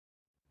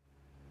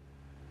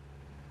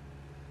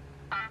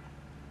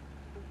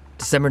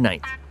December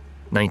 9th,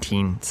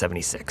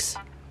 1976.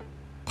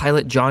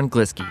 Pilot John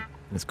Glisky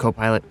and his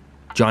co-pilot,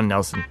 John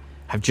Nelson,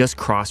 have just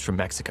crossed from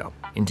Mexico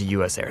into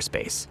U.S.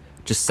 airspace,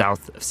 just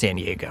south of San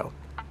Diego.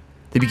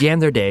 They began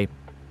their day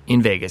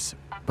in Vegas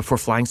before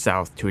flying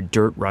south to a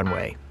dirt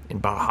runway in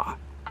Baja.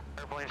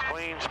 Airplane's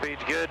clean,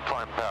 speed's good,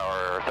 climb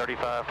power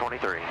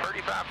 3523.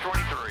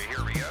 3523,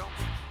 here we go.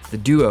 The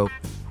duo,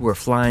 who are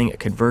flying a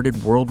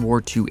converted World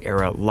War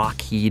II-era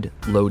Lockheed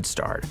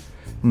Lodestar,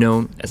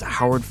 known as a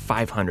Howard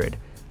 500,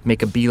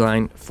 make a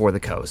beeline for the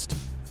coast.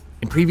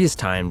 In previous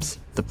times,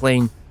 the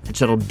plane had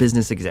shuttled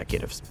business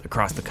executives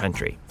across the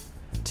country.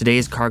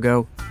 Today's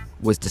cargo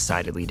was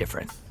decidedly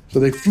different. So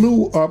they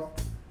flew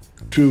up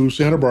to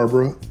Santa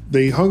Barbara.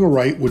 They hung a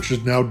right, which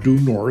is now due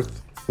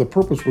north. The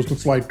purpose was to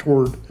fly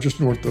toward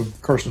just north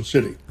of Carson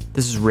City.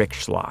 This is Rick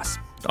Schloss,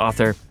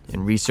 author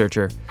and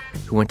researcher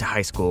who went to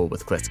high school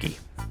with Glisky.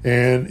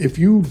 And if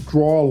you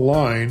draw a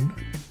line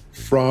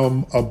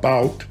from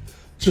about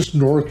just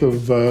north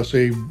of,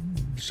 say,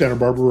 Santa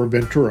Barbara or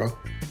Ventura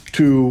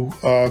to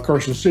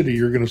Carson City,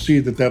 you're going to see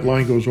that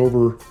line goes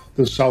over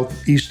the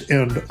southeast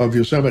end of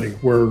Yosemite,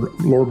 where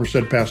Lower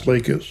Merced Pass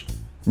Lake is.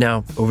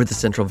 Now, over the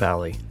Central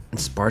Valley and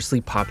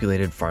sparsely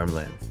populated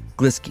farmland,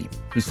 Glisky,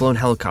 who's flown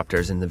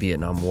helicopters in the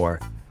Vietnam War,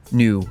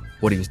 knew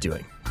what he was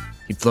doing.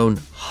 He'd flown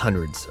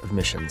hundreds of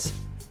missions.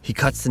 He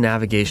cuts the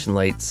navigation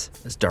lights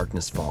as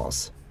darkness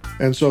falls.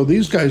 And so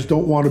these guys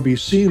don't want to be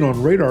seen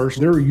on radars.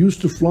 They're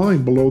used to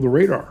flying below the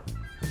radar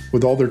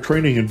with all their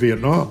training in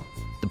Vietnam.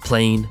 The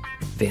plane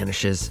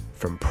vanishes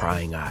from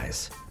prying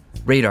eyes.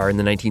 Radar in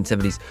the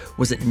 1970s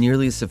wasn't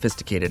nearly as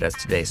sophisticated as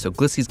today, so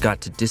Glisky's got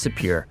to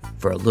disappear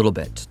for a little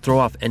bit to throw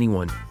off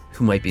anyone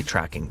who might be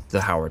tracking the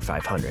Howard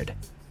 500.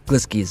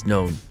 Glisky is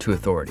known to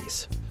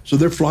authorities. So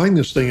they're flying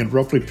this thing at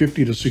roughly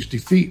 50 to 60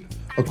 feet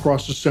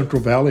across the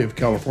Central Valley of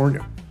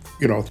California,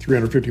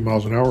 350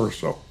 miles an hour or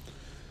so.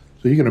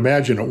 So you can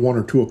imagine at 1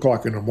 or 2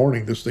 o'clock in the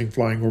morning, this thing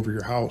flying over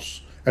your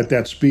house at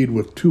that speed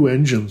with 2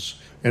 engines,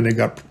 and they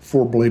got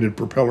 4-bladed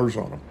propellers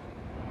on them.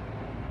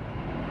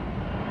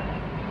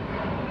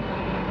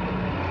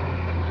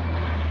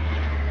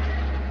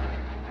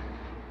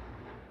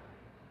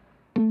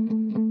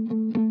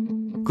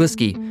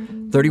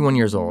 Glisky, 31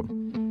 years old,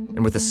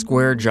 and with a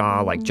square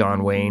jaw like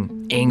John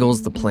Wayne,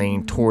 angles the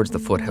plane towards the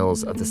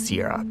foothills of the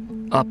Sierra,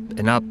 up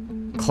and up,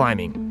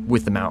 climbing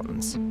with the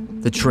mountains.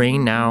 The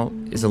terrain now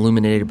is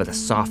illuminated by the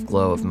soft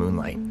glow of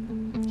moonlight.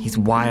 He's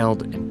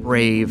wild and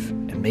brave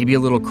and maybe a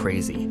little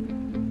crazy,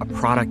 a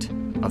product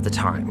of the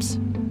times.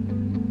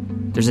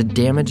 There's a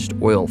damaged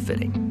oil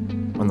fitting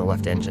on the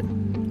left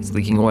engine. It's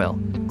leaking oil.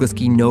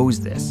 Glisky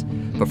knows this,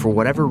 but for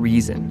whatever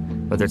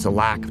reason, whether it's a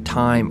lack of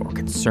time or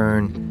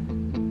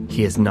concern,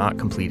 he has not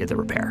completed the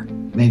repair.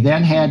 They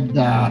then head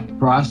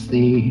across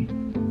the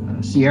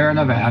Sierra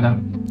Nevada.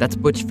 That's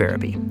Butch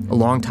Farabee, a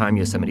longtime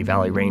Yosemite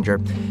Valley ranger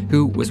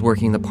who was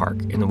working the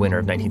park in the winter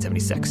of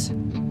 1976.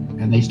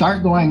 And they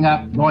start going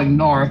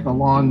north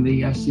along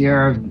the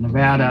Sierra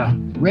Nevada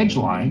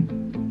ridgeline.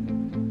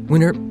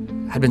 Winter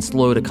had been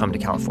slow to come to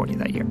California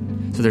that year,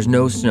 so there's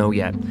no snow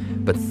yet,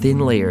 but thin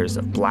layers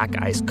of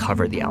black ice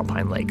cover the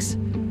alpine lakes.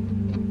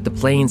 The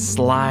plane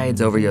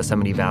slides over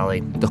Yosemite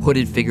Valley. The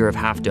hooded figure of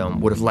Half Dome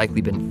would have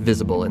likely been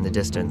visible in the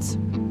distance.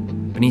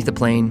 Beneath the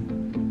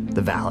plane,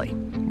 the valley,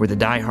 where the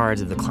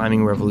diehards of the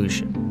climbing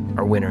revolution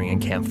are wintering in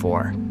Camp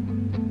 4.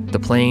 The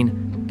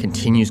plane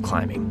continues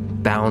climbing,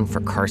 bound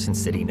for Carson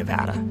City,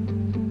 Nevada.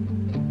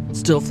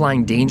 Still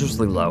flying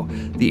dangerously low,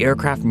 the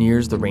aircraft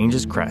nears the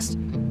range's crest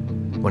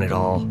when it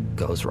all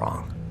goes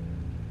wrong.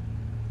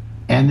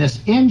 And this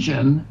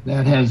engine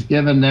that has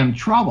given them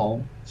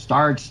trouble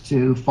starts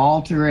to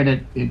falter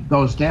and it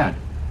goes dead.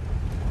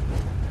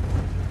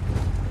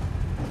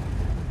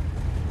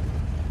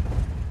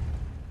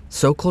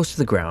 So close to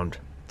the ground,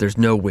 there's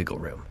no wiggle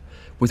room.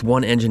 With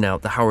one engine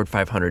out, the Howard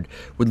 500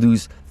 would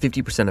lose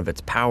 50% of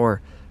its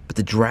power, but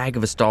the drag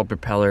of a stalled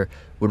propeller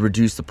would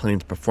reduce the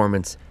plane's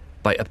performance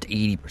by up to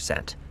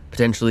 80%,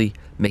 potentially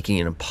making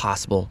it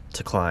impossible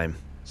to climb.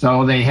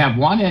 So they have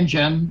one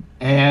engine,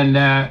 and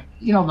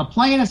the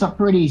plane is a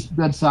pretty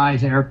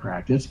good-sized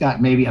aircraft. It's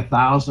got maybe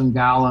 1,000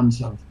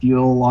 gallons of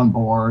fuel on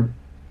board,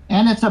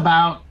 and it's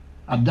about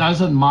a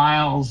dozen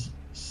miles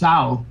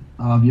south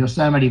of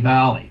Yosemite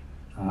Valley,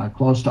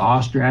 close to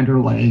Ostrander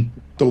Lake.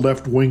 The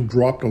left wing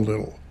dropped a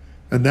little,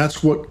 and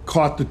that's what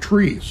caught the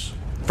trees.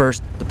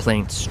 First, the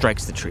plane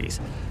strikes the trees,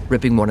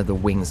 ripping one of the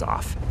wings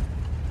off.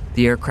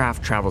 The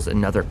aircraft travels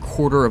another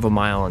 1/4 of a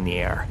mile in the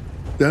air.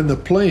 Then the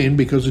plane,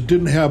 because it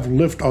didn't have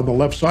lift on the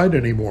left side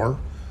anymore,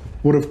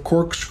 would have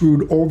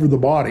corkscrewed over the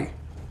body,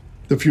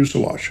 the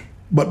fuselage.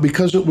 But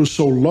because it was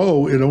so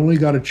low, it only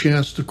got a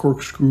chance to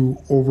corkscrew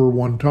over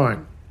one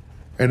time.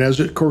 And as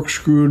it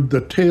corkscrewed,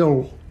 the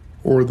tail,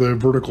 or the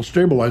vertical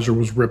stabilizer,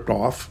 was ripped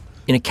off.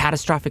 In a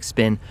catastrophic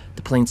spin,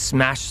 the plane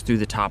smashes through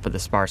the top of the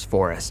sparse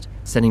forest,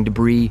 sending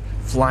debris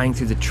flying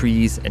through the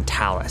trees and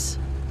talus.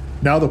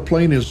 Now the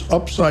plane is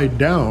upside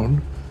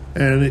down,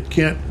 and it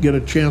can't get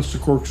a chance to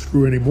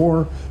corkscrew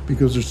anymore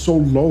because it's so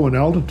low in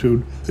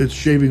altitude, it's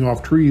shaving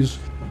off trees.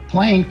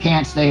 plane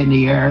can't stay in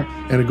the air.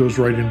 and it goes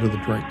right into the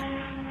drink.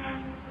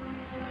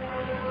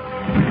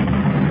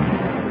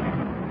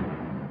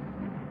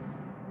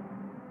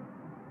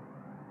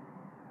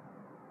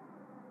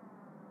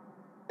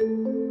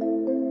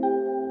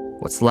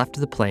 What's left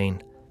of the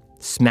plane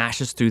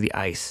smashes through the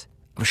ice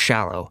of a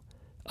shallow,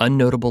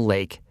 unnotable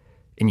lake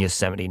in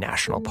Yosemite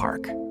National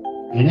Park.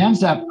 It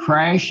ends up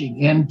crashing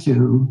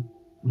into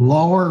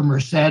Lower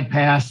Merced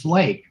Pass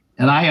Lake,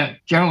 and I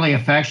generally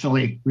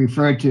affectionately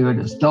refer to it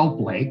as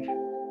Dope Lake.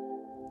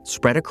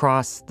 Spread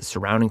across the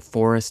surrounding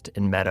forest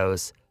and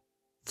meadows,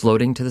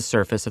 floating to the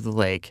surface of the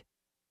lake,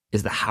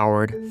 is the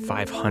Howard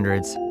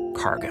 500's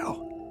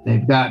cargo.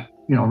 They've got,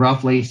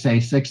 roughly, say,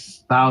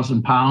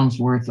 6,000 pounds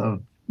worth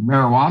of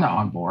marijuana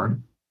on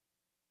board.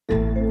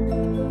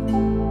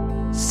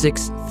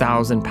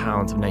 6,000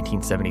 pounds of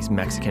 1970s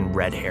Mexican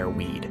red hair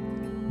weed,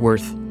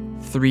 worth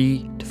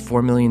 $3 to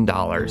 $4 million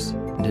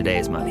in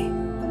today's money,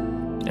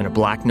 and a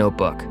black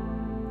notebook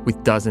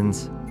with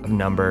dozens of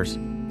numbers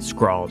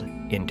scrawled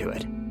into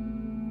it.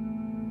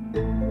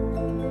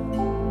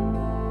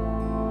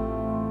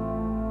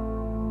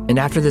 And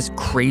after this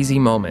crazy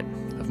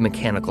moment of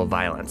mechanical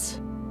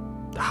violence,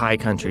 the high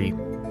country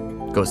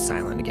goes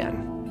silent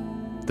again.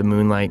 The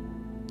moonlight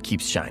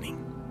keeps shining.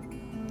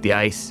 The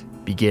ice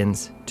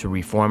begins to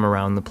reform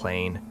around the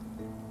plane,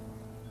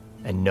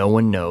 and no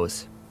one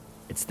knows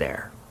it's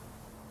there.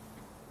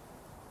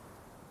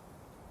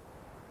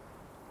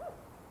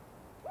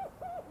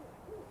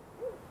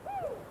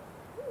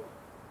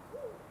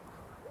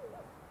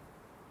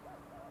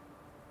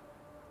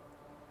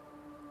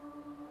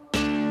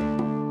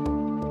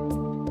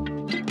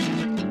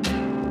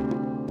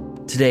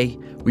 Today,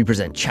 we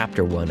present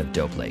Chapter 1 of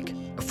Dope Lake,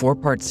 a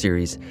 4-part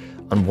series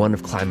on one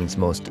of climbing's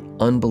most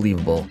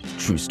unbelievable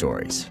true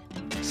stories.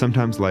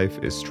 Sometimes life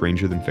is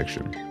stranger than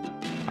fiction.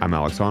 I'm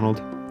Alex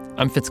Arnold.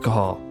 I'm Fitz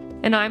Cahall.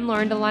 And I'm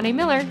Lauren Delaney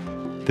Miller.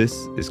 This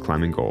is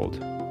Climbing Gold.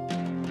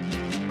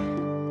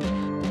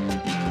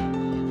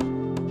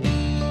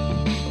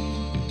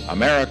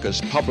 America's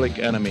public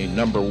enemy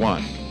number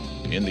one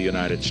in the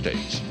United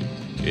States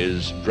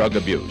is drug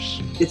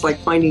abuse. It's like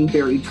finding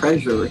buried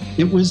treasure.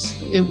 It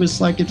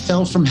was like it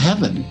fell from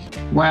heaven.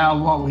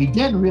 Well, what we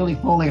did really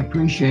fully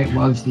appreciate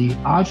was the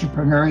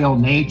entrepreneurial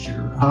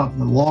nature of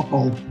the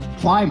local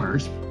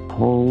climbers.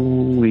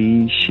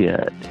 Holy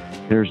shit.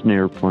 There's an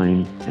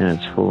airplane and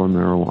it's full of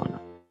marijuana.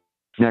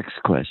 Next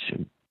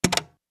question.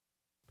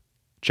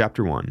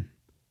 Chapter 1,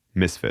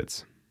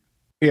 Misfits.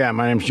 Yeah,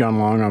 my name's John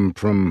Long. I'm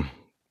from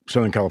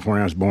Southern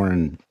California. I was born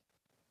in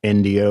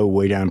Indio,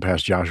 way down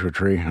past Joshua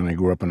Tree, and I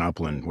grew up in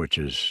Upland, which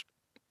is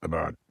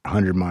about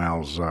 100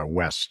 miles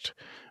west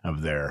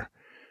of there.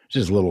 It's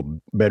just a little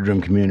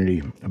bedroom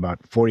community about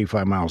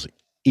 45 miles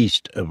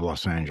east of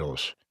Los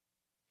Angeles.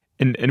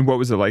 And what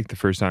was it like the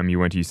first time you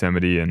went to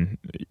Yosemite, and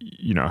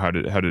how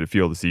did it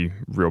feel to see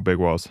real big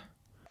walls?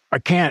 I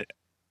can't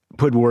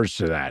put words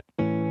to that.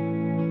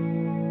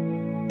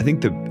 I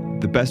think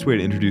the best way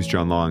to introduce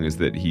John Long is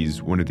that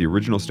he's one of the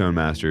original Stone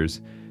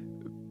Masters,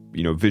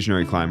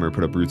 visionary climber,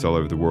 put up roots all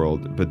over the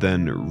world, but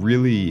then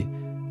really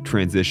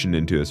transitioned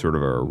into a sort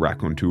of a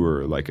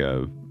raconteur, like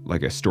a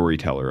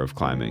storyteller of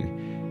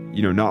climbing.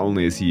 Not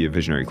only is he a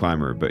visionary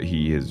climber, but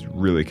he has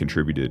really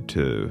contributed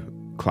to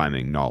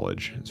climbing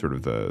knowledge, sort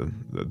of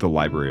the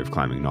library of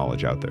climbing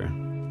knowledge out there.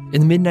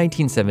 In the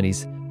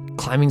mid-1970s,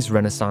 climbing's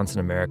renaissance in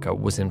America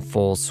was in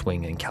full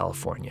swing in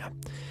California.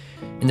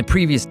 In the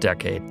previous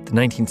decade, the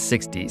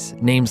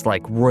 1960s, names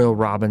like Royal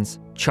Robbins,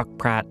 Chuck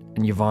Pratt,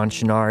 and Yvon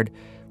Chouinard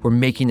were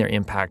making their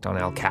impact on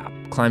El Cap,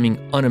 climbing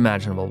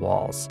unimaginable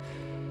walls.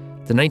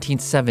 The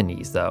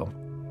 1970s, though,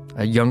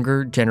 a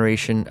younger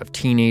generation of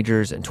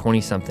teenagers and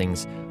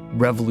 20-somethings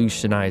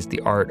revolutionized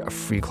the art of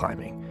free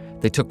climbing.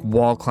 They took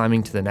wall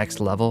climbing to the next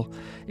level.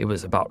 It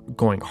was about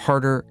going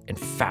harder and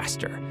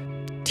faster,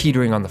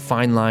 teetering on the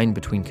fine line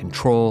between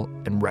control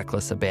and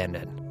reckless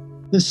abandon.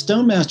 The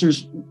Stone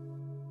Masters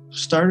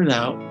started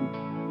out,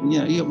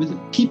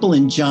 with people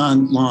in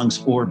John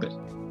Long's orbit.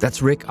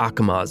 That's Rick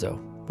Accomazzo,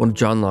 one of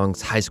John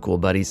Long's high school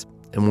buddies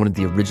and one of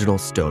the original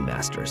Stone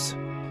Masters.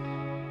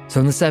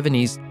 So in the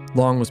 70s,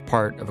 Long was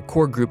part of a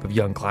core group of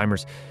young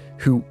climbers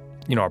who,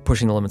 are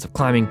pushing the limits of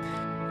climbing.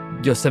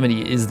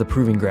 Yosemite is the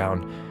proving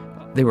ground.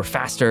 They were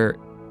faster,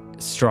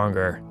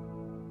 stronger,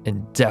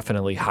 and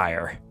definitely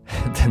higher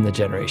than the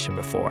generation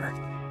before.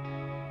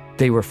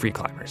 They were free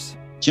climbers.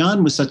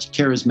 John was such a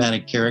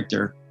charismatic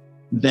character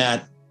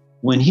that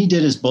when he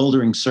did his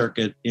bouldering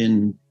circuit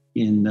in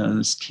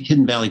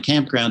Hidden Valley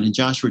Campground in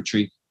Joshua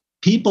Tree,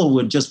 people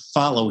would just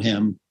follow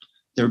him.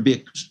 There would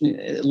be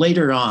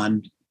later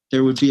on,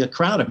 there would be a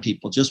crowd of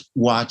people just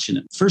watching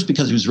it. First,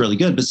 because he was really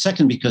good, but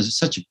second, because it's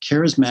such a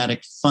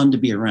charismatic, fun to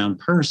be around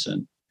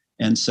person.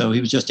 And so he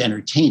was just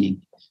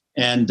entertaining.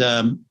 And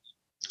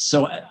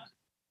so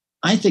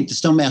I think the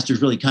Stone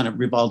Masters really kind of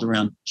revolved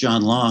around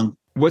John Long.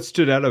 What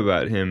stood out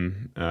about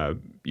him,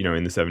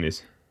 in the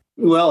 70s?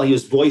 Well, he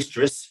was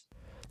boisterous.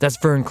 That's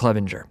Vern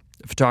Clevenger,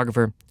 a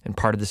photographer and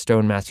part of the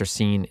Stone Master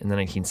scene in the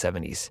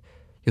 1970s.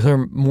 You'll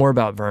hear more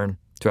about Vern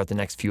throughout the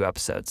next few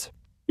episodes.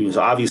 He was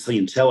obviously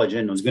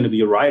intelligent and was going to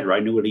be a writer. I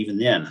knew it even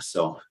then.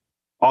 So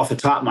off the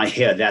top of my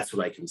head, that's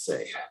what I can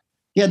say.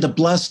 He had the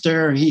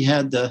bluster. He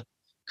had the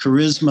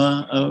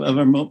charisma of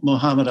a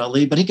Muhammad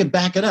Ali, but he could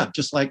back it up,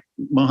 just like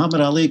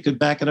Muhammad Ali could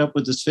back it up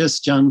with his fists.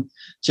 John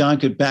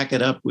could back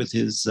it up with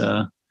his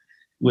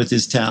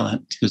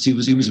talent, because he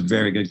was a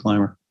very good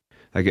climber.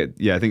 I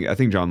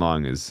think John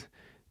Long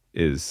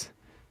is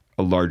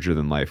a larger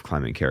than life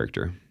climbing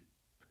character,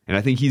 and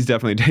I think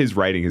his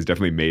writing has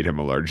definitely made him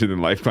a larger than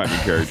life climbing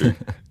character.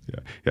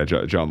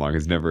 John Long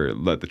has never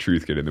let the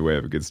truth get in the way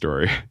of a good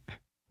story.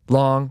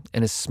 Long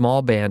and his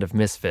small band of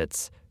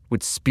misfits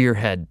would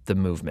spearhead the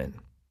movement.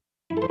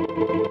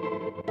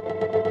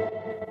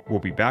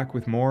 We'll be back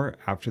with more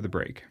after the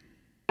break.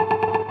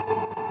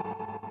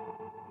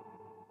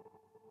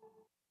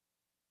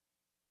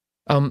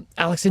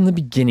 Alex, in the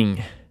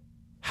beginning,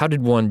 how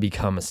did one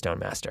become a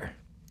Stonemaster?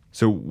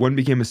 So one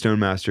became a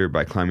Stonemaster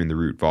by climbing the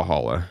route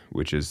Valhalla,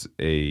 which is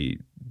a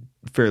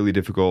fairly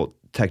difficult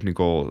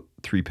technical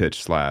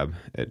 3-pitch slab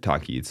at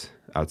Tahquitz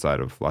outside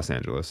of Los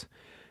Angeles.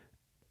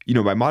 You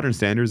know, by modern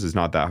standards, it's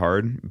not that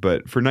hard,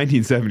 but for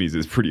 1970s,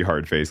 it's pretty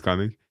hard face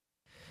climbing.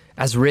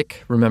 As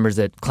Rick remembers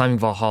it, climbing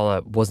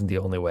Valhalla wasn't the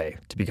only way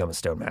to become a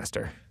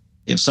Stonemaster.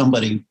 If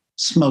somebody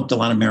smoked a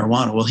lot of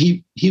marijuana, well,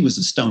 he was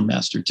a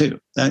Stonemaster too.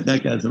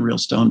 That guy's a real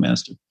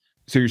Stonemaster.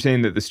 So you're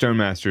saying that the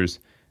Stonemasters,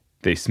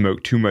 they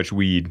smoked too much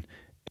weed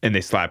and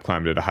they slab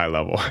climbed at a high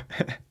level.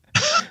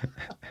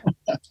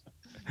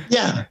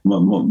 Yeah,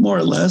 more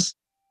or less.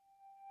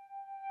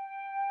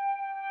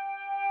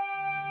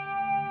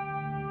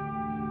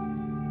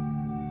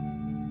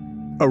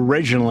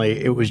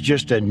 Originally, it was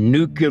just a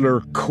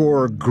nuclear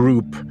core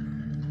group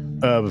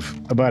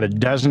of about a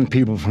dozen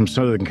people from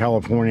Southern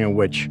California,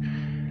 which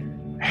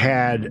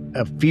had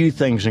a few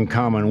things in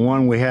common.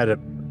 One,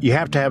 you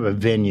have to have a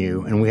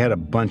venue, and we had a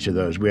bunch of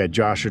those. We had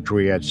Joshua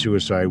Tree, we had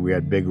Suicide, we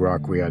had Big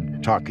Rock, we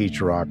had Tahquitz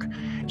Rock.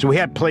 So we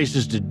had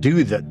places to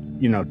do that,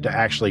 to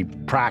actually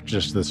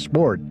practice the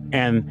sport.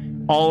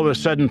 And all of a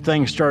sudden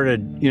things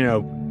started,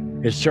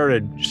 it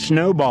started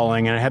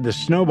snowballing, and it had the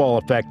snowball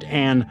effect.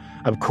 And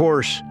of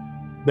course,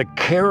 the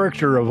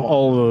character of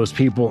all of those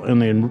people in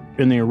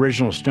the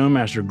original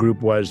Stonemaster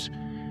group was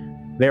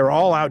they were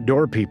all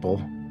outdoor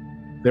people.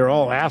 They're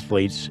all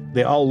athletes.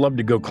 They all loved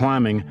to go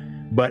climbing,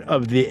 but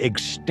of the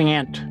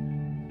extant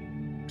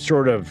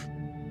sort of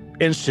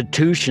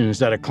institutions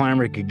that a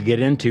climber could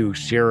get into,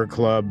 Sierra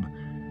Club,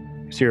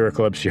 there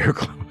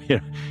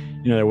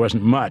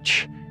wasn't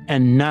much.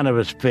 And none of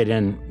us fit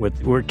in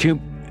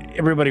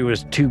everybody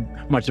was too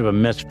much of a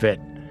misfit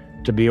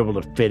to be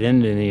able to fit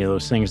into any of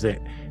those things.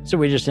 So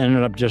we just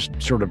ended up just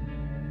sort of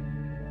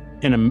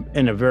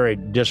in a very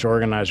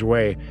disorganized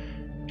way,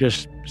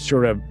 just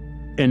sort of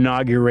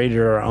inaugurated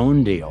our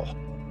own deal.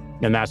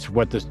 And that's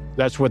what the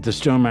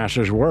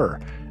Stonemasters were.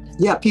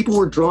 Yeah, people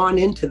were drawn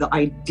into the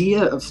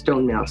idea of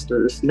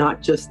Stonemasters,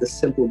 not just the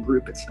simple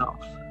group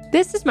itself.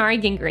 This is Mari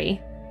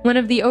Gingrey, one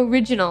of the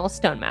original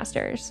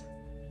Stonemasters.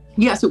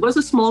 Yes, it was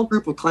a small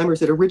group of climbers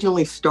that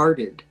originally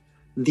started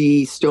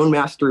the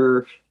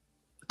Stonemaster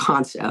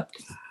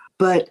concept,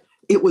 but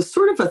it was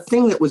sort of a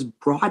thing that was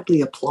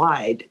broadly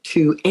applied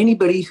to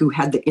anybody who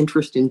had the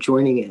interest in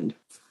joining in.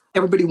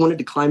 Everybody wanted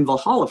to climb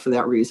Valhalla for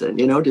that reason,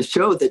 to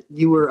show that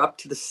you were up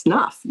to the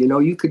snuff.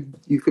 You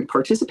could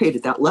participate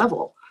at that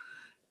level.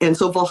 And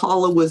so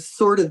Valhalla was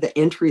sort of the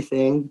entry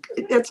thing.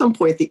 At some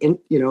point, it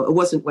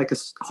wasn't like a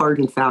hard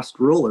and fast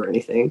rule or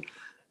anything.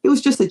 It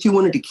was just that you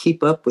wanted to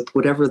keep up with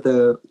whatever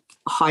the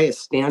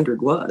highest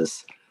standard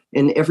was.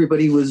 And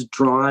everybody was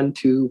drawn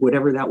to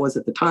whatever that was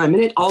at the time.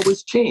 And it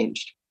always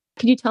changed.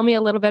 Could you tell me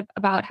a little bit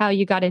about how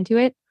you got into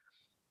it?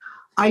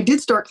 I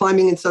did start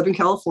climbing in Southern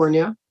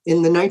California.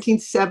 In the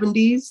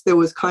 1970s, there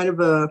was kind of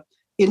a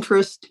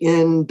interest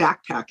in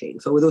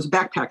backpacking. So there was a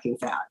backpacking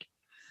fad.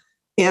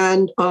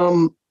 And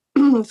so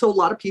a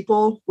lot of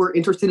people were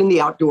interested in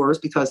the outdoors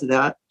because of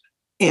that.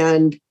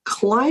 And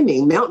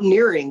climbing,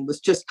 mountaineering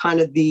was just kind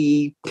of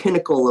the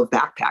pinnacle of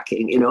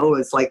backpacking.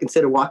 It's like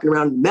instead of walking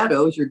around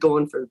meadows, you're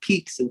going for the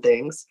peaks and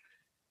things.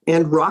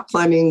 And rock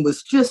climbing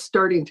was just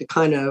starting to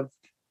kind of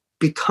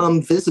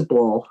become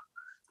visible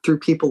through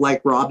people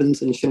like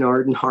Robbins and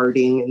Chenard and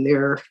Harding and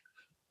their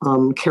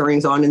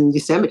carryings on in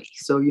Yosemite.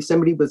 So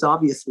Yosemite was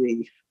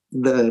obviously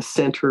the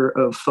center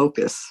of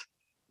focus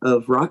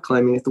of rock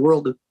climbing at the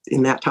world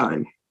in that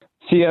time.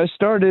 See, I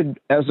started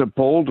as a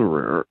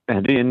boulderer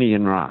at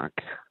Indian Rock.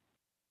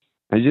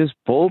 I just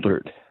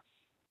bouldered.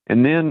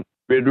 And then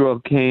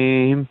Bidwell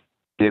came,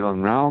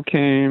 Galen Rowell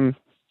came.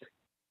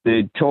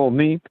 They told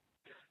me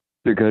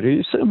to go to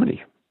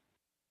Yosemite.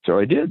 So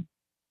I did.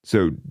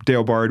 So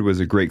Dale Bard was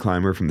a great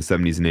climber from the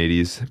 70s and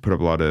 80s, put up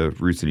a lot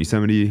of routes in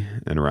Yosemite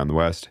and around the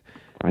West.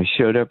 I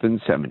showed up in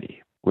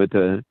Yosemite with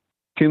a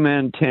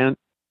 2-man tent,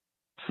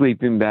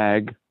 sleeping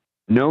bag,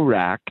 no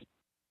rack,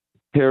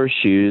 pair of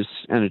shoes,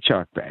 and a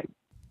chalk bag.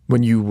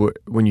 When you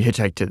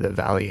hitchhiked to the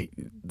valley,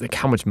 like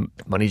how much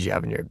money did you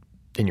have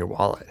in your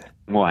wallet?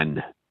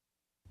 $1.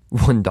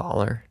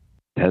 $1?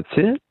 That's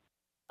it.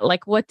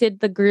 Like, what did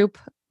the group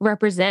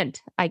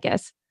represent, I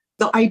guess?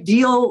 the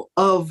ideal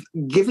of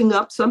giving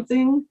up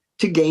something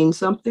to gain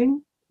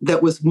something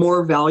that was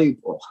more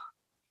valuable.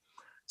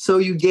 So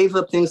you gave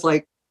up things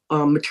like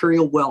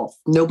material wealth.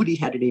 Nobody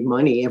had any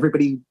money.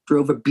 Everybody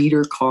drove a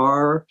beater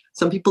car.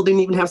 Some people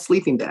didn't even have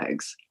sleeping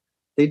bags.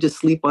 They just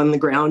sleep on the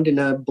ground in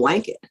a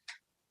blanket.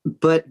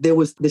 But there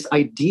was this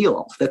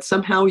ideal that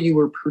somehow you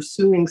were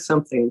pursuing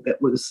something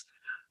that was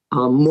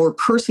more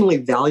personally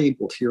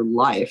valuable to your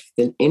life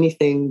than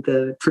anything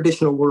the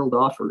traditional world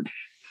offered.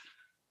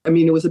 I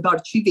mean, it was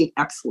about achieving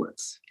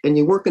excellence, and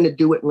you weren't going to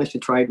do it unless you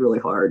tried really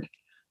hard.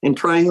 And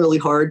trying really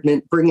hard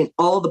meant bringing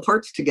all the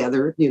parts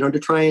together, to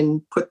try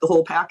and put the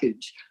whole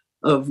package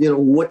of,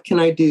 what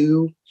can I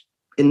do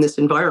in this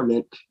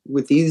environment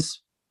with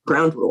these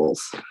ground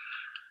rules?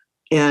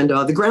 And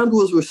the ground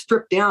rules were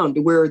stripped down to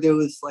where there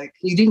was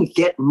you didn't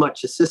get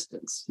much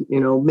assistance,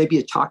 maybe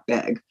a chalk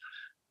bag.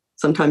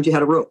 Sometimes you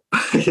had a rope,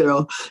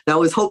 that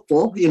was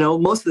hopeful.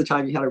 Most of the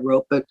time you had a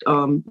rope, but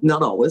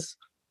not always.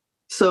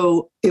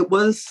 So it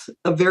was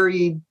a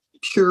very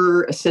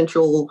pure,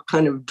 essential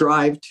kind of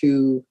drive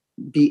to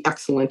be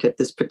excellent at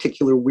this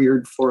particular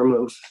weird form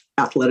of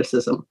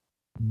athleticism.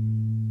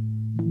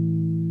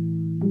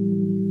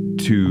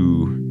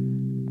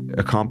 To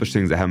accomplish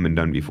things that haven't been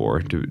done before,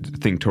 to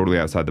think totally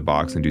outside the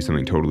box and do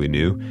something totally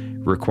new,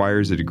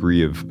 requires a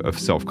degree of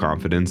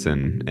self-confidence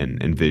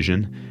and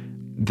vision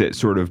that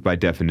sort of by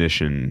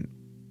definition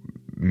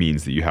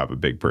means that you have a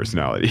big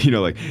personality.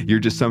 You're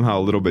just somehow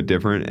a little bit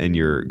different and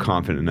you're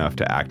confident enough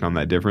to act on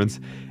that difference.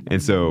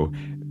 And so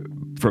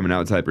from an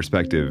outside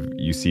perspective,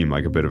 you seem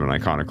like a bit of an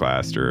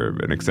iconoclast or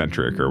an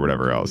eccentric or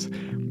whatever else.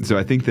 So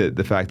I think that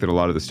the fact that a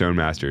lot of the Stone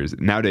Masters,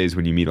 nowadays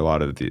when you meet a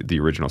lot of the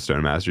original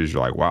Stone Masters,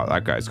 you're like, wow,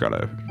 that guy's got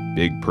a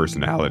big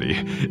personality.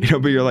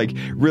 But you're like,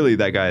 really,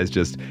 that guy is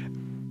just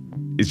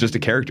a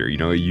character,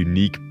 a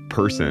unique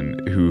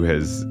person who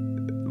has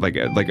like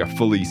a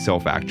fully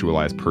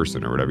self-actualized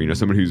person or whatever,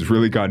 someone who's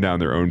really gone down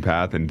their own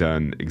path and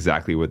done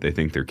exactly what they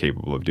think they're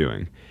capable of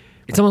doing.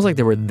 It's almost like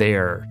they were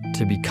there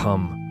to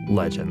become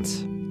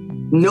legends.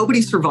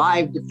 Nobody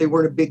survived if they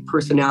weren't a big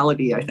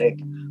personality, I think.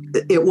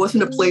 It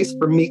wasn't a place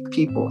for meek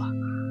people.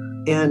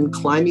 And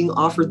climbing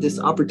offered this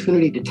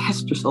opportunity to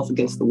test yourself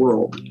against the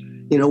world.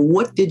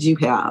 What did you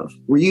have?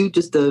 Were you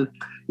just a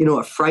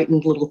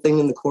frightened little thing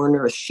in the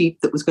corner, a sheep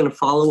that was going to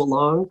follow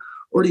along?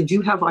 Or did you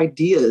have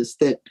ideas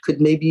that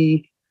could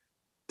maybe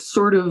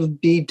sort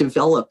of be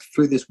developed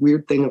through this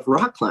weird thing of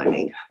rock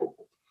climbing,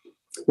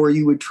 where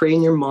you would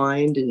train your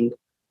mind and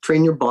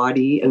train your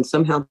body, and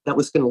somehow that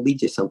was going to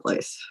lead you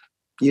someplace.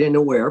 You didn't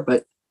know where,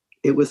 but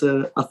it was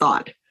a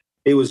thought.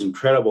 It was an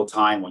incredible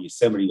time when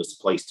Yosemite was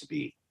the place to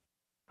be.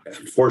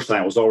 Unfortunately,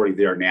 I was already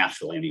there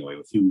naturally anyway.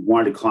 If you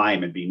wanted to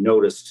climb and be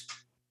noticed,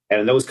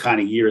 and in those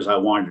kind of years, I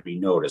wanted to be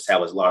noticed.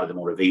 That was a lot of the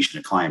motivation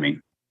of climbing.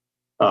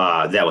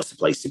 That was the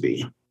place to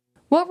be.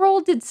 What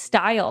role did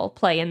style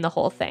play in the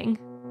whole thing?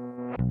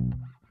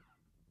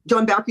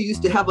 John Backer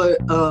used to have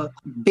a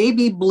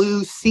baby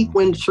blue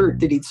sequined shirt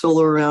that he'd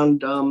solo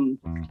around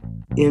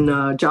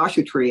in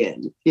Joshua Tree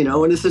and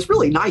it's this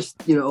really nice,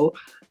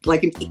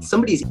 like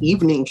somebody's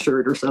evening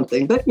shirt or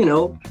something. But,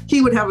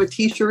 he would have a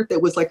T-shirt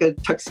that was like a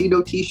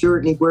tuxedo T-shirt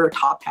and he'd wear a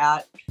top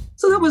hat.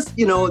 So that was,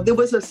 there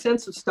was a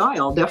sense of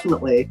style,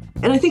 definitely.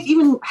 And I think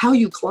even how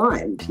you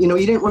climbed, you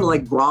didn't want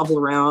to grovel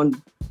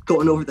around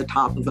going over the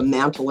top of a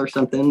mantle or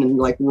something and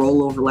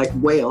roll over like a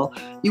whale.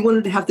 You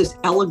wanted to have this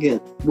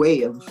elegant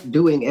way of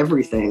doing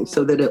everything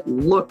so that it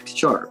looked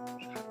sharp.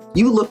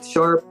 You looked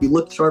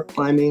sharp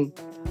climbing.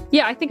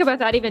 Yeah, I think about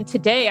that even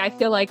today. I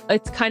feel like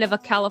it's kind of a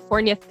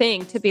California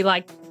thing to be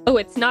like, oh,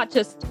 it's not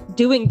just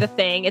doing the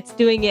thing, it's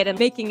doing it and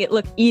making it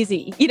look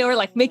easy,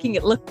 or making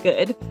it look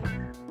good.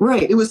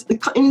 Right. It was,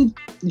 and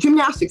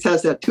gymnastics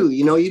has that too.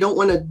 You don't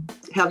want to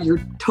have your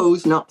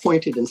toes not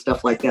pointed and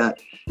stuff like that.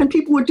 And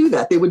people would do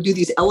that. They would do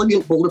these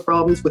elegant boulder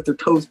problems with their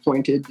toes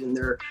pointed and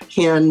their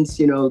hands,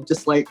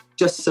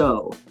 just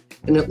so.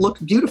 And it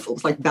looked beautiful.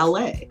 It's like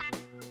ballet.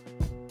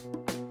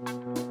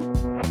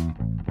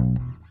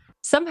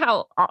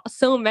 Somehow,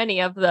 so many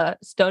of the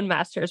Stone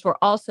Masters were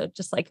also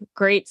just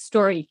great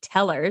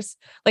storytellers.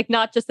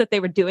 Not just that they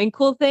were doing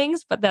cool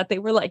things, but that they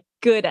were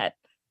good at,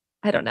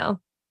 I don't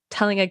know,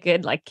 telling a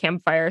good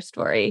campfire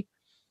story.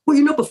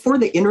 Well, before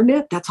the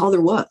internet, that's all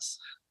there was.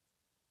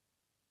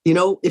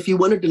 If you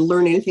wanted to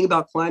learn anything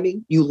about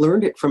climbing, you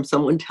learned it from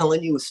someone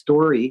telling you a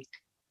story,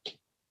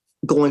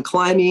 going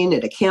climbing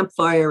at a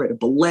campfire, at a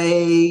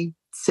belay,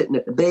 sitting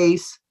at the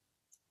base.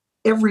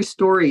 Every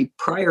story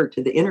prior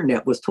to the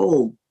internet was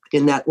told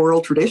in that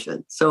oral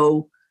tradition.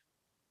 So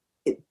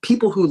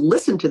people who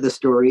listened to the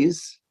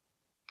stories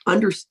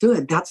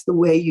understood that's the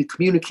way you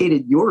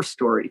communicated your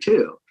story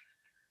too.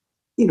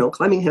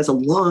 Climbing has a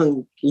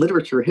long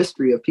literature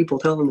history of people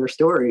telling their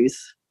stories.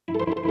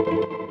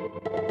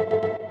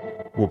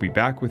 We'll be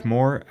back with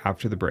more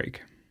after the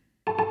break.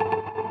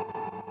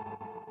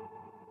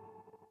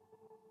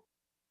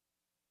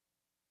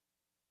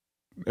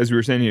 As we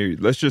were saying here,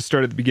 let's just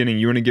start at the beginning.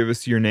 You want to give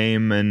us your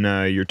name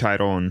and your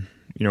title and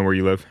where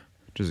you live?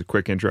 Just a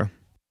quick intro.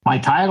 My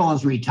title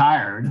is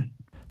retired.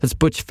 That's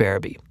Butch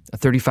Farabee, a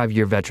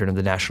 35-year veteran of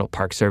the National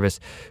Park Service,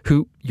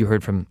 who you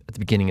heard from at the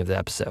beginning of the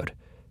episode.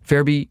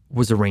 Ferebee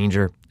was a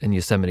ranger in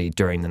Yosemite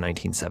during the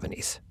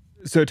 1970s.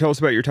 So tell us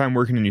about your time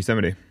working in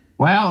Yosemite.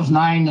 Well, it was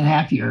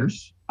 9.5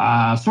 years,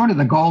 sort of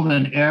the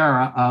golden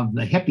era of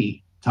the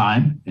hippie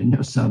time in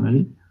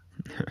Yosemite,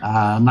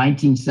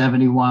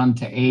 1971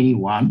 to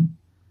 81.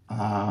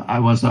 I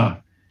was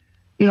a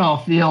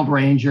field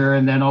ranger,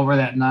 and then over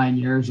that 9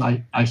 years,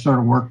 I sort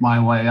of worked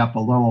my way up a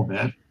little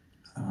bit.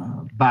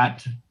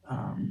 But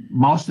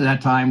most of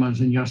that time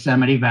was in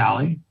Yosemite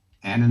Valley.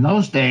 And in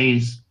those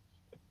days,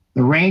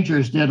 the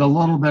rangers did a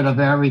little bit of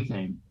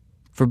everything.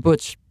 For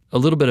Butch, a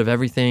little bit of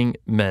everything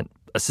meant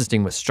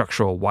assisting with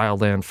structural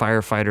wildland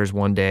firefighters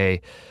one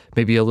day,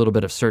 maybe a little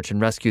bit of search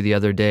and rescue the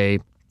other day.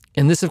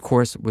 And this, of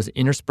course, was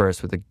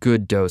interspersed with a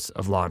good dose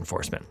of law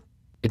enforcement.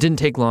 It didn't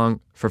take long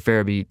for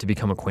Ferebee to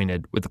become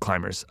acquainted with the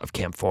climbers of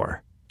Camp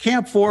 4.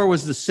 Camp 4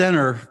 was the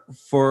center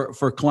for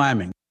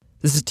climbing.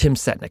 This is Tim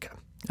Setnica,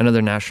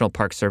 another National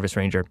Park Service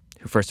ranger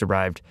who first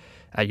arrived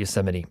at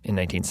Yosemite in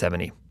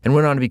 1970 and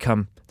went on to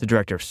become the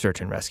director of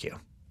search and rescue.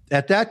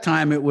 At that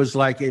time, it was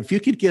like if you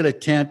could get a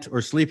tent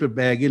or sleeping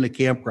bag in a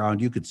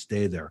campground, you could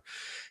stay there.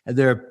 And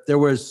there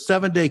was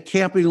 7-day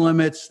camping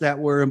limits that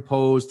were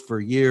imposed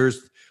for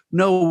years.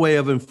 No way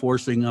of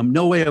enforcing them.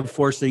 No way of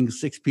forcing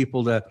 6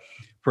 people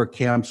per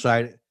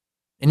campsite.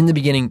 And in the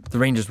beginning, the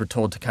rangers were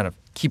told to kind of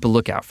keep a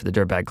lookout for the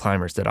dirtbag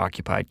climbers that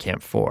occupied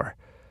Camp 4.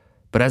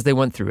 But as they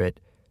went through it,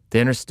 they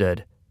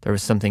understood there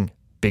was something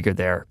bigger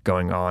there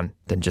going on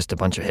than just a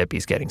bunch of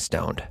hippies getting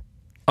stoned.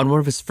 On one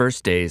of his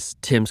first days,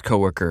 Tim's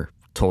coworker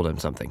told him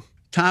something.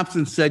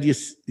 Thompson said, you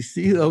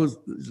see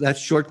that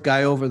short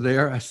guy over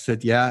there? I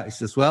said, yeah. He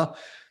says,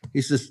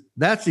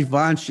 that's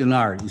Yvon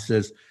Chouinard. He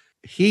says,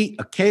 he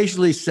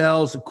occasionally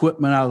sells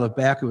equipment out of the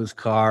back of his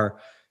car.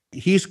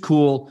 He's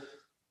cool.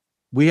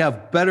 We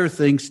have better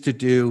things to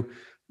do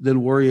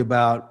than worry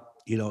about,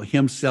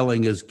 him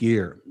selling his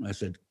gear. I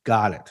said,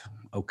 got it.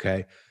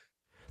 Okay.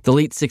 The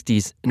late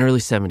 60s and early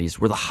 70s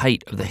were the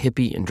height of the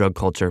hippie and drug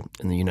culture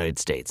in the United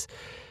States.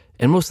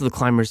 And most of the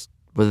climbers,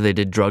 whether they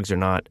did drugs or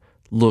not,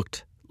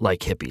 looked like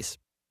hippies,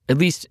 at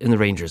least in the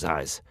rangers'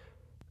 eyes.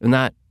 And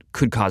that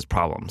could cause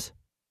problems.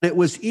 It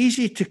was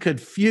easy to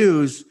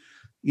confuse,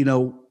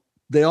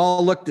 they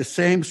all looked the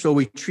same, so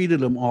we treated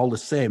them all the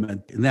same.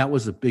 And that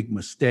was a big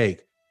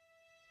mistake.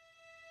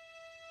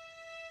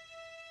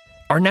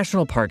 Our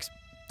national parks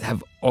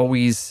have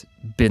always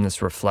been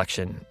this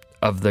reflection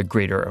of the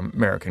greater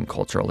American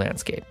cultural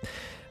landscape.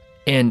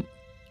 And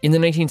in the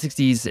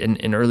 1960s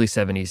and early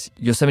 70s,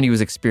 Yosemite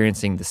was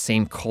experiencing the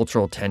same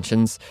cultural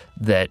tensions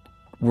that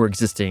were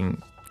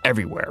existing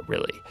everywhere,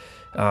 really.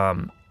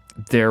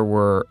 There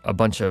were a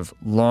bunch of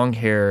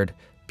long-haired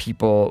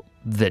people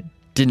that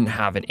didn't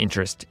have an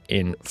interest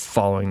in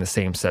following the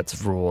same sets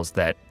of rules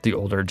that the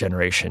older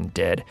generation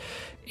did.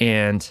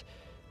 And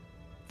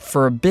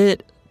for a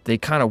bit, they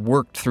kind of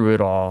worked through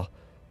it all.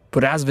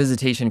 But as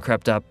visitation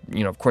crept up,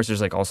 of course,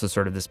 there's also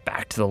sort of this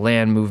back to the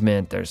land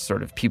movement. There's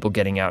sort of people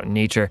getting out in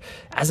nature.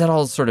 As that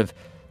all sort of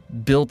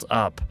built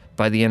up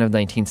by the end of the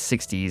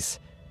 1960s,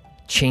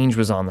 change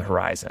was on the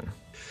horizon.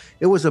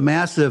 It was a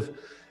massive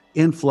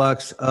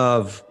influx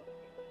of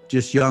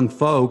just young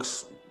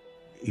folks,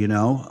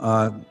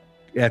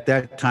 at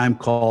that time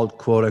called,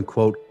 quote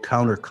unquote,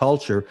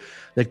 counterculture,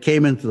 that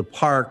came into the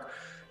park,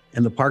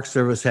 and the Park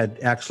Service had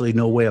actually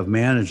no way of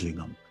managing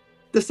them.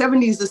 The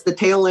 70s is the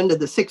tail end of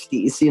the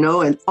 60s,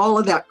 and all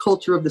of that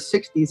culture of the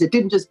 60s, it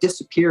didn't just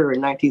disappear in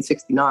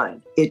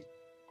 1969. It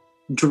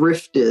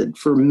drifted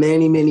for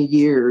many, many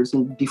years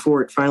and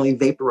before it finally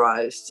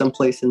vaporized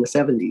someplace in the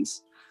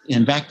 70s.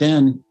 And back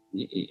then,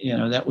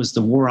 that was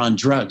the war on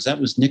drugs. That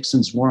was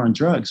Nixon's war on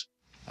drugs.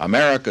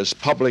 America's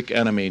public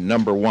enemy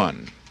number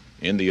one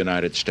in the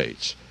United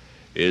States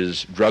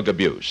is drug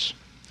abuse.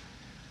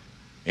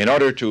 In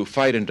order to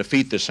fight and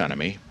defeat this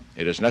enemy,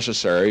 it is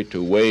necessary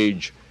to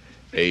wage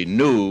a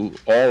new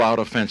all-out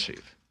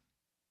offensive.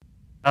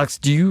 Alex,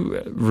 do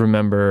you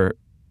remember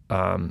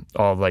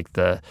all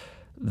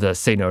the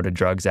say no to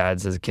drugs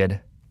ads as a kid?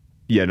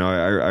 Yeah, no,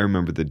 I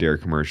remember the Dare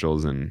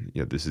commercials and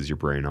this is your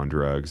brain on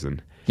drugs.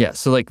 And yeah,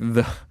 so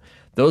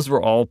those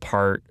were all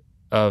part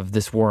of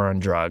this war on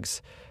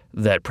drugs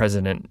that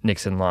President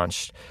Nixon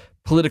launched.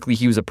 Politically,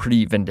 he was a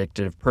pretty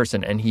vindictive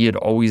person, and he had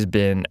always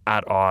been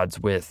at odds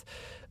with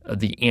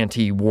the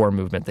anti-war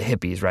movement, the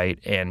hippies, right,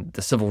 and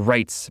the civil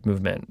rights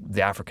movement,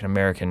 the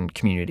African-American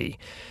community.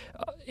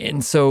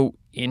 And so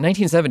in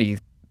 1970,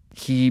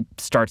 he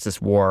starts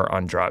this war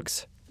on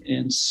drugs.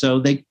 And so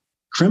they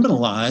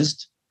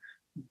criminalized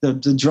the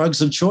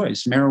drugs of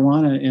choice,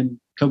 marijuana and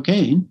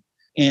cocaine,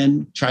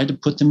 and tried to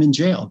put them in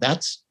jail.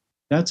 That's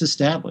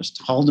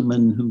established.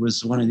 Haldeman, who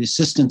was one of the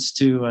assistants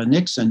to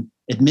Nixon,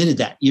 admitted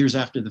that years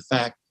after the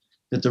fact,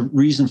 that the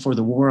reason for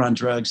the war on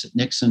drugs that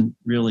Nixon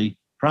really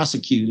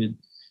prosecuted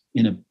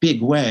in a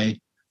big way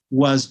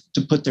was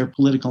to put their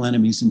political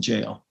enemies in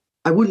jail.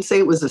 I wouldn't say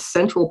it was a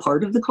central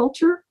part of the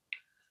culture,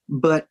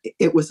 but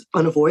it was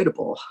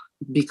unavoidable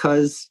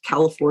because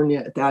California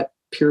at that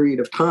period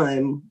of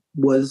time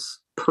was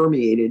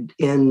permeated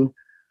in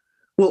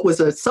what was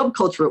a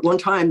subculture at one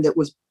time that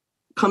was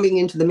coming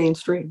into the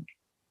mainstream.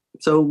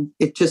 So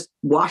it just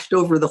washed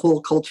over the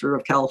whole culture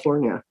of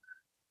California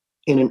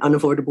in an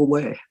unavoidable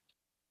way.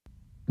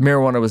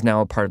 Marijuana was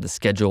now a part of the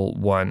Schedule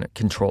I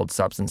controlled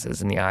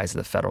substances in the eyes of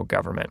the federal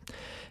government.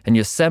 And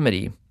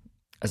Yosemite,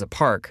 as a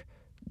park,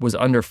 was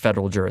under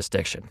federal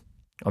jurisdiction.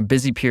 On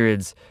busy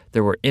periods,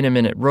 there were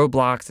intermittent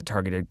roadblocks that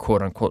targeted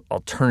quote-unquote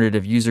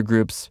alternative user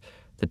groups.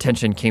 The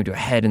tension came to a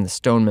head in the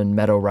Stoneman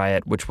Meadow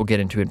riot, which we'll get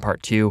into in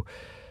part 2.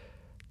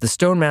 The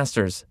Stone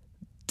Masters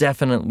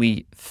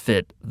definitely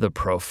fit the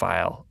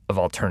profile of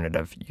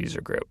alternative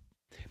user group.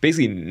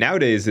 Basically,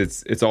 nowadays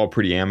it's all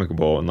pretty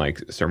amicable, and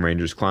like Stone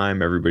Rangers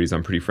climb, everybody's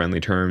on pretty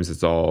friendly terms.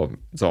 It's all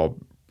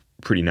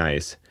pretty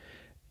nice.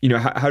 You know,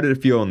 how did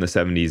it feel in the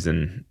 70s?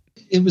 And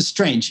it was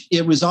strange.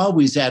 It was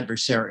always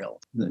adversarial.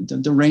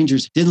 The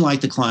Rangers didn't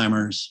like the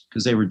climbers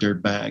because they were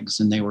dirtbags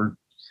and they were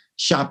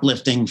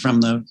shoplifting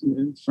from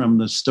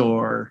the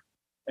store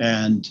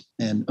and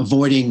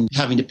avoiding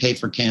having to pay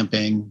for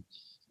camping,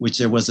 which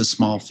there was a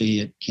small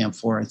fee at Camp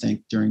 4, I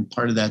think, during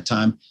part of that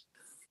time.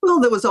 Well,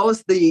 there was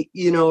always the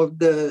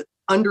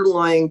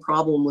underlying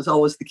problem was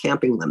always the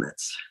camping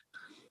limits.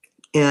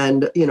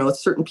 And,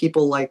 certain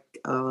people like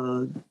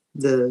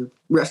the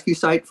rescue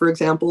site, for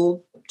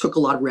example, took a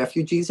lot of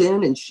refugees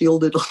in and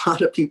shielded a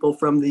lot of people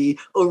from the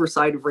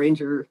oversight of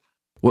ranger.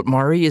 What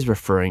Mari is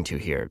referring to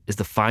here is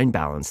the fine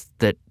balance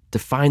that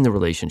defined the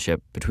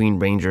relationship between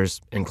rangers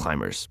and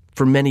climbers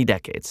for many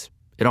decades.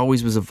 It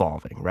always was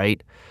evolving,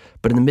 right?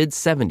 But in the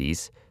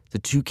mid-70s, the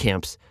two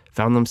camps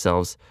found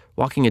themselves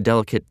walking a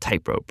delicate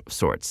tightrope of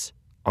sorts.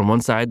 On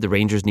one side, the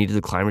rangers needed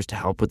the climbers to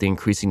help with the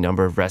increasing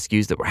number of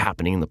rescues that were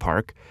happening in the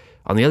park.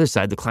 On the other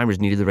side, the climbers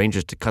needed the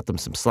rangers to cut them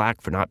some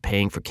slack for not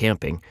paying for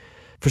camping.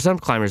 For some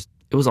climbers,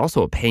 it was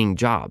also a paying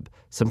job,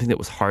 something that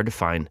was hard to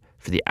find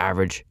for the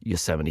average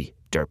Yosemite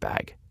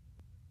dirtbag.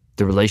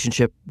 The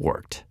relationship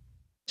worked.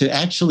 To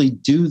actually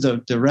do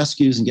the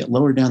rescues and get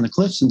lower down the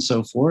cliffs and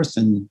so forth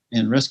and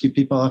rescue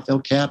people off El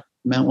Cap,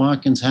 Mount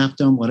Watkins, Half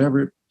Dome,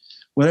 whatever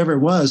it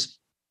was,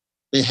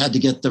 they had to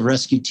get the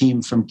rescue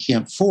team from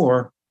Camp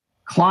 4.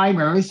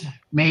 Climbers,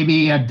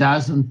 maybe a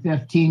dozen,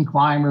 15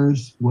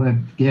 climbers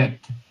would get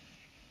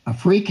a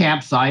free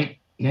campsite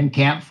in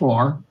Camp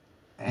 4.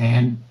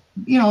 And,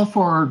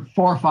 for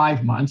 4 or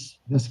 5 months,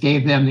 this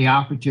gave them the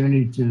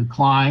opportunity to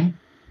climb.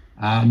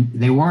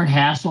 They weren't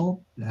hassled.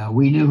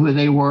 We knew who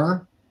they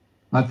were.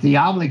 But the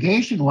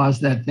obligation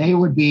was that they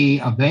would be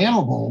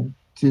available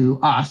to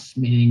us,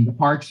 meaning the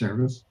Park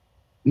Service,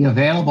 be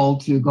available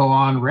to go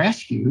on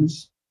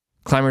rescues.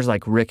 Climbers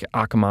like Rick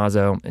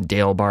Accomazzo and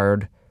Dale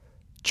Bard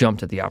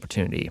jumped at the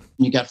opportunity.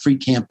 You got free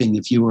camping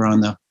if you were on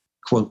the,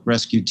 quote,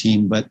 rescue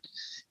team, but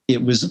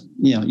it was,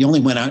 you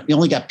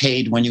only got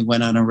paid when you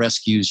went on a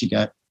rescues. You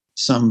got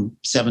some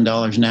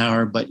 $7 an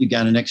hour, but you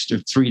got an extra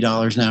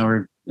 $3 an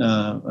hour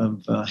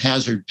of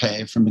hazard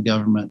pay from the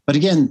government. But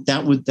again,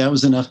 that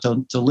was enough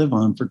to live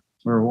on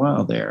for a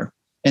while there.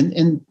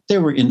 And they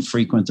were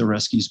infrequent, the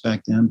rescues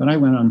back then. But I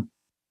went on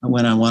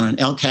one on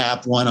El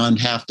Cap, one on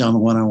Half Dome,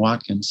 and one on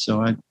Watkins.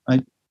 So I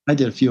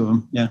did a few of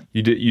them. Yeah.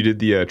 You did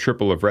the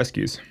triple of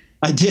rescues.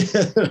 I did.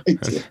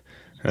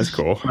 That's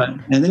cool.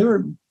 And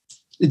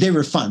they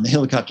were fun. The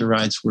helicopter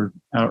rides were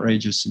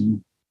outrageous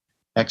and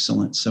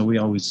excellent. So we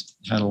always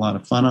had a lot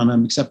of fun on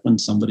them, except when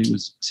somebody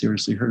was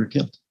seriously hurt or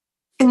killed.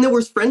 And there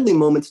was friendly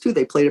moments too.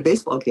 They played a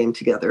baseball game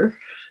together,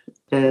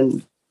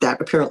 and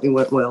that apparently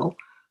went well.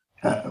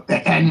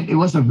 And it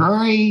was a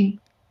very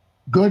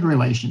good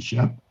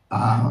relationship.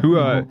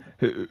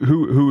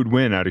 Who would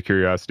win, out of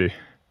curiosity?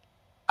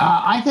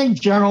 I think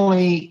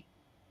generally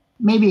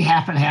maybe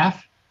half and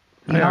half.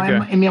 Okay.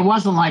 I mean, it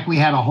wasn't like we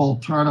had a whole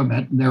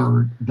tournament and there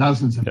were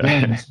dozens of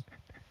games,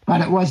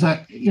 but it was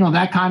that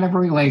kind of a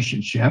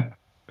relationship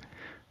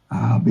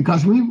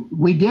because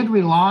we did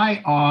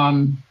rely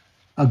on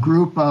a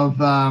group of,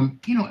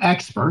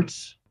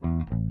 experts.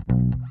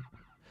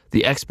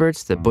 The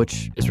experts that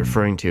Butch is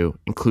referring to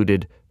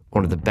included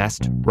one of the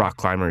best rock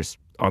climbers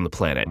on the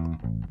planet,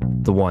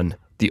 the one,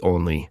 the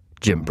only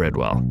Jim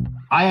Bridwell.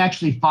 I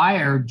actually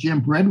fired Jim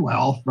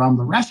Bridwell from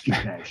the rescue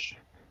cache.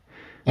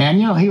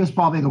 And, he was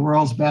probably the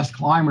world's best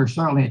climber,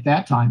 certainly at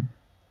that time.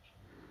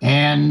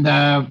 And,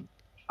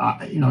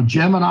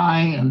 Jim and I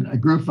and a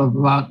group of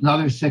about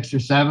another 6 or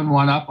 7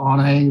 went up on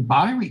a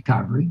body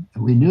recovery.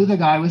 And we knew the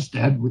guy was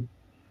dead.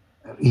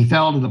 He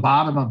fell to the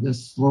bottom of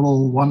this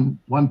little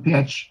one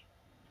pitch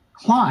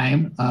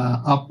climb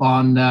up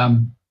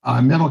on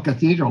Middle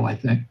Cathedral, I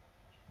think.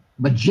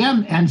 But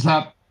Jim ends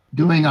up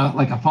doing a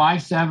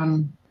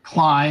 5-7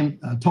 climb,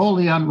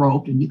 totally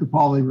unroped, and you could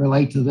probably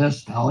relate to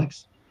this,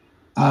 Alex.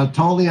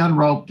 Totally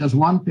unroped, does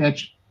one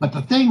pitch. But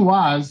the thing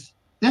was,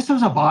 this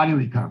was a body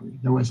recovery.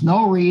 There was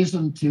no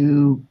reason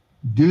to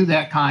do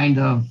that kind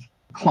of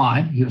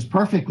climb. He was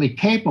perfectly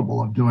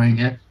capable of doing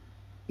it.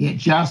 It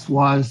just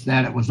was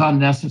that it was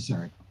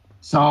unnecessary.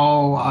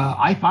 So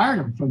I fired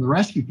him from the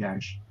rescue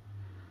cache,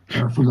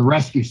 or from the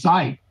rescue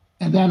site.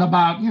 And then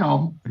about,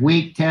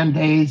 week, 10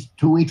 days,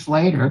 2 weeks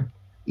later,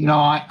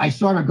 I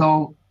sort of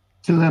go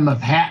to him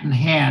of hat in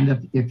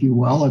hand, if you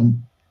will.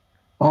 And,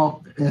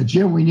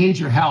 Jim, we need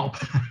your help,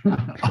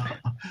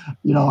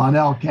 on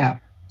El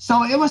Cap.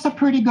 So it was a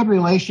pretty good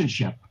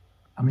relationship.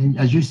 I mean,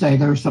 as you say,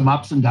 there were some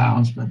ups and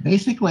downs, but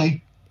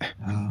basically,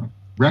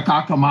 Rick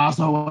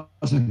Accomazzo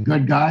was a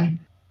good guy.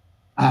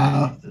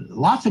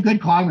 Lots of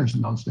good climbers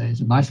in those days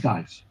and nice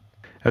guys.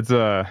 That's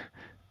a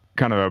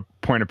kind of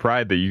a point of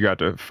pride that you got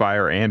to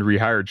fire and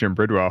rehire Jim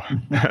Bridwell.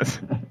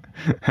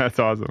 That's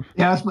awesome.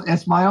 Yeah,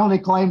 it's my only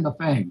claim to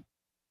fame.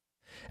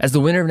 As the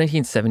winter of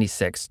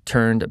 1976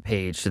 turned a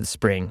page to the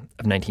spring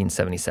of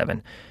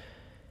 1977,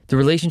 the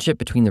relationship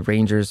between the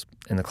Rangers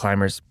and the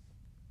climbers,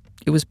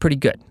 it was pretty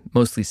good,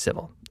 mostly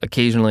civil.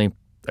 Occasionally,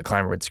 a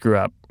climber would screw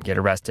up, get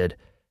arrested.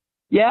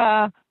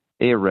 Yeah,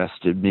 they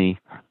arrested me,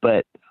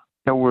 but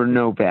there were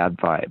no bad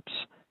vibes.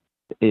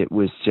 It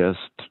was just,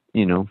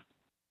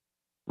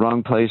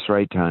 wrong place,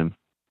 right time.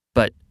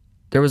 But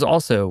there was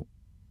also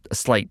a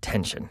slight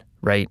tension,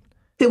 right?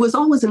 There was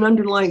always an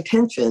underlying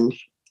tension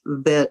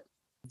that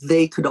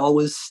they could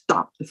always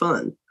stop the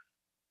fun.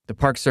 The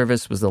Park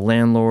Service was the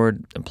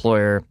landlord,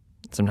 employer,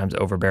 sometimes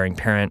overbearing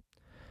parent,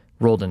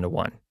 rolled into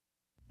one.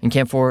 In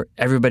Camp 4,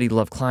 everybody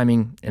loved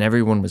climbing, and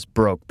everyone was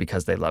broke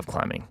because they loved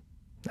climbing.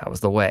 That was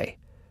the way.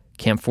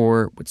 Camp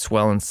 4 would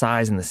swell in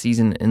size in the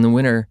season. In the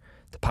winter,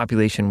 the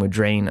population would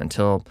drain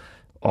until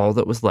all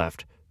that was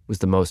left was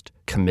the most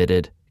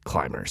committed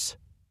climbers.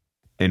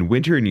 And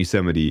winter in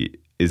Yosemite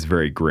is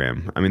very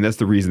grim. I mean, that's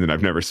the reason that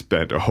I've never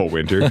spent a whole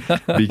winter,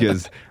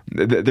 because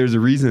there's a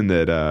reason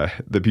that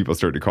the people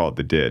started to call it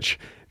the ditch.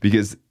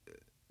 Because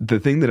the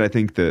thing that I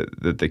think that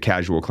the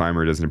casual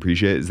climber doesn't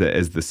appreciate is that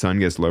as the sun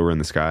gets lower in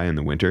the sky in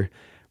the winter,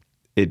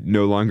 it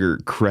no longer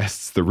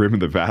crests the rim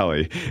of the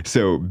valley.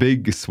 So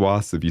big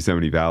swaths of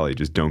Yosemite Valley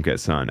just don't get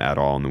sun at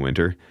all in the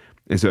winter.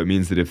 And so it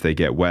means that if they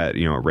get wet,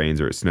 it rains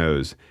or it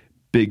snows,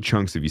 big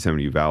chunks of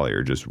Yosemite Valley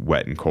are just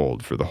wet and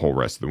cold for the whole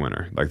rest of the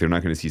winter. Like, they're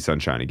not going to see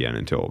sunshine again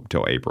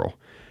until April.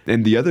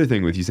 And the other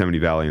thing with Yosemite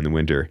Valley in the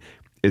winter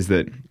is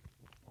that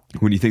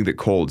when you think that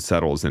cold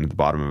settles into the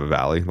bottom of a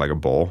valley, like a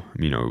bowl,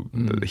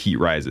 the heat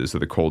rises, so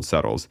the cold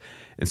settles.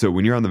 And so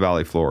when you're on the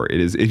valley floor, it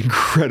is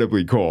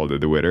incredibly cold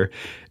in the winter.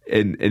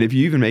 And if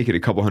you even make it a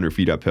couple hundred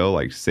feet uphill,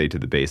 like say to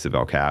the base of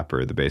El Cap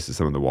or the base of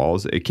some of the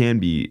walls, it can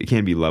be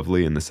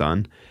lovely in the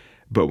sun.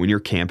 But when you're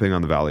camping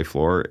on the valley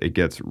floor, it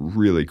gets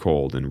really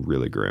cold and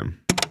really grim.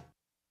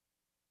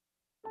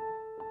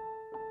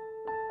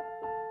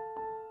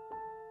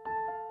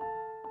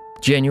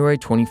 January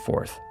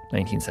 24th,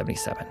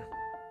 1977.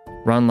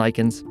 Ron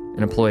Likens,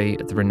 an employee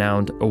at the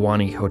renowned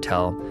Ahwahnee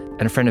Hotel,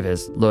 and a friend of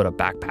his load up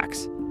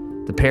backpacks.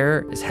 The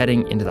pair is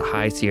heading into the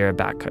High Sierra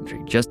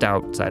backcountry just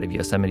outside of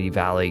Yosemite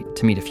Valley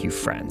to meet a few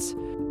friends.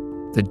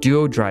 The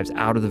duo drives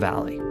out of the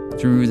valley,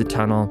 through the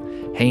tunnel,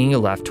 hanging a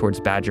left towards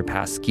Badger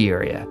Pass ski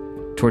area,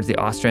 towards the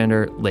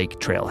Ostrander Lake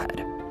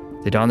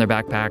trailhead. They don their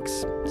backpacks,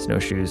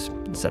 snowshoes,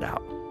 and set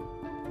out.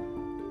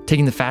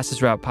 Taking the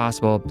fastest route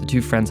possible, the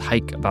two friends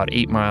hike about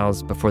 8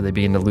 miles before they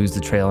begin to lose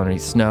the trail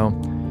underneath snow.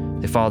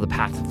 They follow the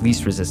path of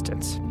least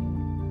resistance.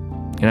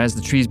 And as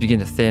the trees begin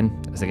to thin,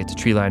 as they get to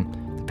tree line,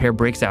 the pair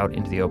breaks out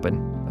into the open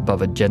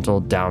above a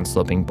gentle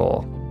down-sloping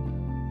bowl.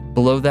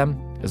 Below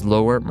them is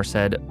Lower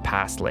Merced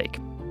Pass Lake,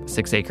 a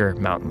 6-acre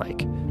mountain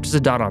lake, which is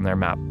a dot on their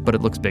map, but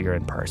it looks bigger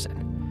in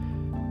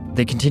person.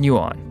 They continue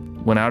on,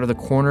 when out of the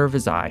corner of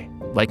his eye,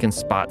 Likens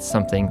spots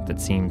something that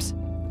seems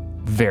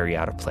very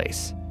out of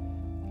place.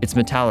 It's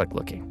metallic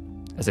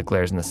looking as it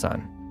glares in the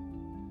sun.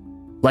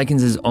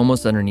 Likens is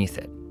almost underneath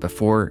it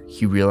before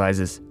he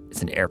realizes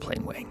it's an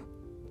airplane wing.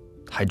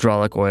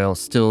 Hydraulic oil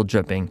still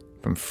dripping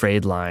from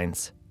frayed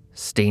lines,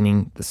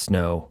 staining the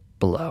snow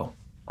below.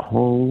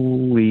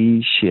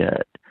 Holy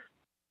shit.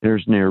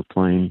 There's an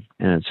airplane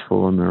and it's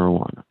full of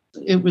marijuana.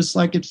 It was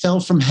like it fell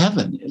from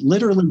heaven. It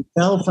literally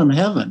fell from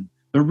heaven.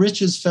 The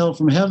riches fell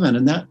from heaven.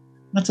 And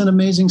that's an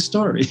amazing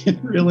story. It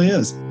really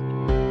is.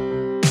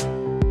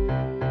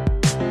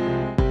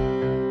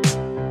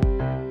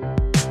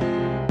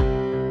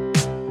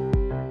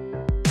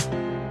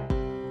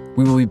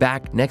 We will be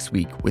back next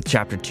week with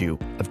Chapter 2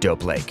 of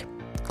Dope Lake.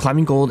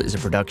 Climbing Gold is a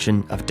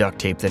production of Duct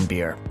Tape Then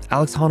Beer.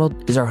 Alex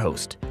Honnold is our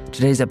host.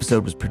 Today's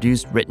episode was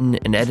produced, written,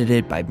 and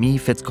edited by me,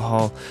 Fitz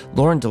Cahall,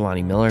 Lauren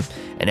Delani Miller,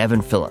 and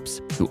Evan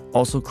Phillips, who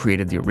also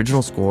created the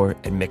original score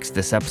and mixed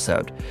this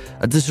episode.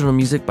 Additional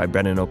music by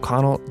Brendan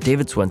O'Connell,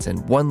 David Swenson,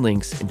 One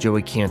Links, and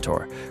Joey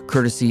Cantor,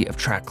 courtesy of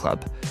Track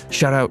Club.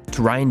 Shout out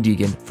to Ryan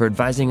Deegan for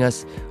advising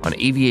us on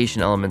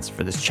aviation elements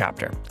for this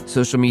chapter.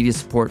 Social media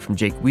support from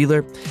Jake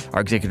Wheeler.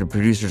 Our executive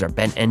producers are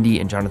Ben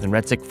Endy and Jonathan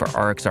Retzik for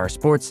RXR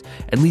Sports,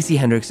 and Lisi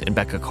Hendricks and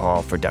Becca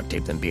Call for Duct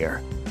Tape Then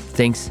Beer.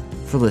 Thanks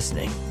for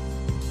listening.